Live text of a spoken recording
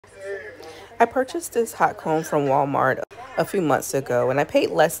I purchased this hot comb from Walmart a few months ago and I paid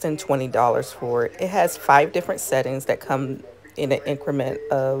less than $20 for it. It has 5 different settings that come in an increment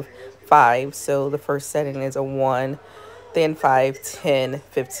of 5. So the first setting is a 1, then 5, 10,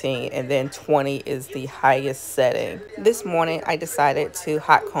 15, and then 20 is the highest setting. This morning I decided to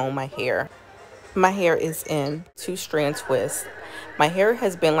hot comb my hair. My hair is in 2-strand twists. My hair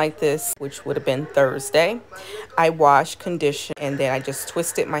has been like this, which would have been Thursday. I washed, conditioned, and then I just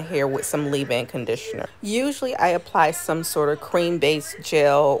twisted my hair with some leave-in conditioner. Usually I apply some sort of cream-based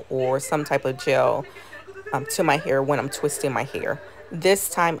gel or some type of gel to my hair when I'm twisting my hair. This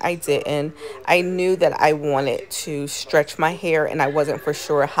time I didn't. I knew that I wanted to stretch my hair and I wasn't for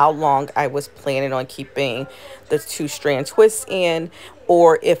sure how long I was planning on keeping the 2-strand twist in,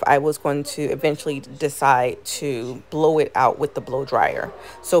 or if I was going to eventually decide to blow it out with the blow dryer.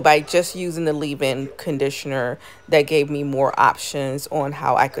 So by just using the leave-in conditioner, that gave me more options on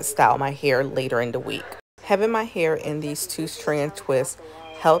how I could style my hair later in the week. Having my hair in these 2-strand twists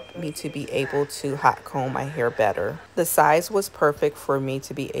helped me to be able to hot comb my hair better. The size was perfect for me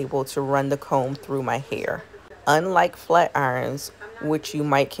to be able to run the comb through my hair. Unlike flat irons, which you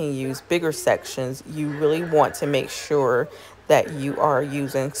might can use bigger sections, you really want to make sure that you are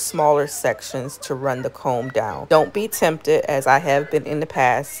using smaller sections to run the comb down. Don't be tempted, as I have been in the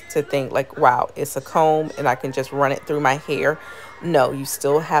past, to think like, wow, it's a comb and I can just run it through my hair. No, you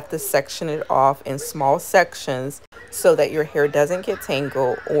still have to section it off in small sections so that your hair doesn't get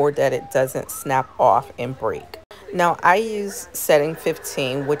tangled or that it doesn't snap off and break. Now I use setting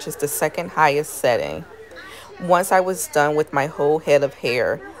 15, which is the second highest setting. Once I was done with my whole head of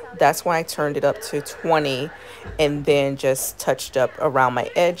hair, that's when I turned it up to 20 and then just touched up around my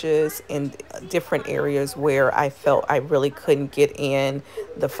edges in different areas where I felt I really couldn't get in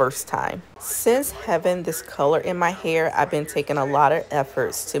the first time. Since having this color in my hair, I've been taking a lot of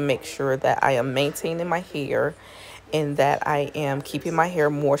efforts to make sure that I am maintaining my hair and that I am keeping my hair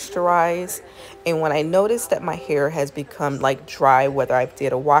moisturized. And when I notice that my hair has become like dry, whether I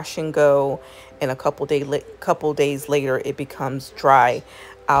did a wash and go and a couple days later it becomes dry,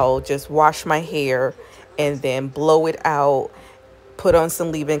 I'll just wash my hair and then blow it out, put on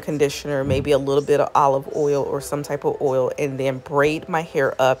some leave-in conditioner, maybe a little bit of olive oil or some type of oil, and then braid my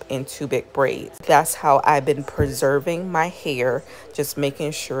hair up in 2 big braids. That's how I've been preserving my hair, just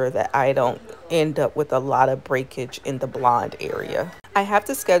making sure that I don't end up with a lot of breakage in the blonde area. I have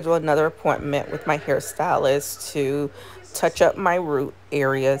to schedule another appointment with my hairstylist to touch up my root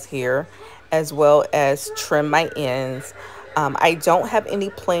areas here, as well as trim my ends. I don't have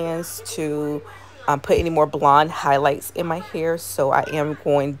any plans to put any more blonde highlights in my hair, so I am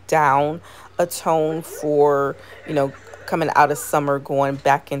going down a tone for, coming out of summer, going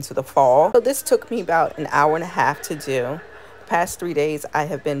back into the fall. So this took me about an hour and a half to do. The past 3 days I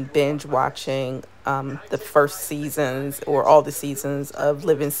have been binge watching the first seasons or all the seasons of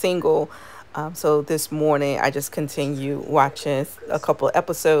Living Single. So this morning I just continue watching a couple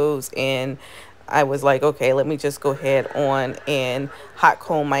episodes and I was like, okay, let me just go ahead on and hot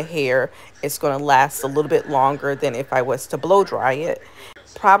comb my hair. It's going to last a little bit longer than if I was to blow dry it.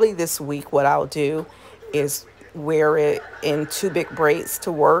 Probably this week what I'll do is wear it in 2 big braids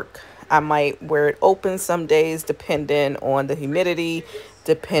to work. I might wear it open some days depending on the humidity,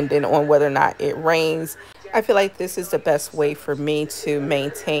 depending on whether or not it rains. I feel like this is the best way for me to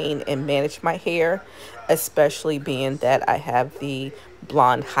maintain and manage my hair, especially being that I have the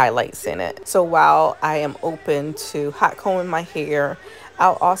blonde highlights in it. So while I am open to hot combing my hair,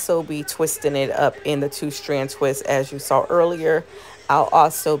 I'll also be twisting it up in the 2-strand twist as you saw earlier. I'll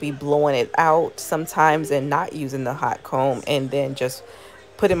also be blowing it out sometimes and not using the hot comb, and then just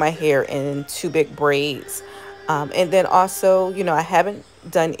putting my hair in 2 big braids. And then also, I haven't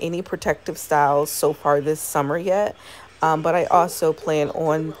done any protective styles so far this summer yet, but I also plan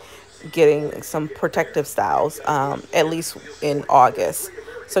on getting some protective styles at least in August.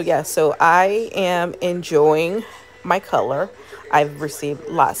 So yeah, so I am enjoying my color. I've received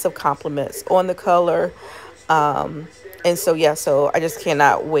lots of compliments on the color, and so yeah, so I just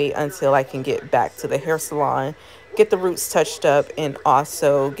cannot wait until I can get back to the hair salon, get the roots touched up, and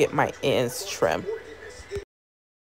also get my ends trimmed.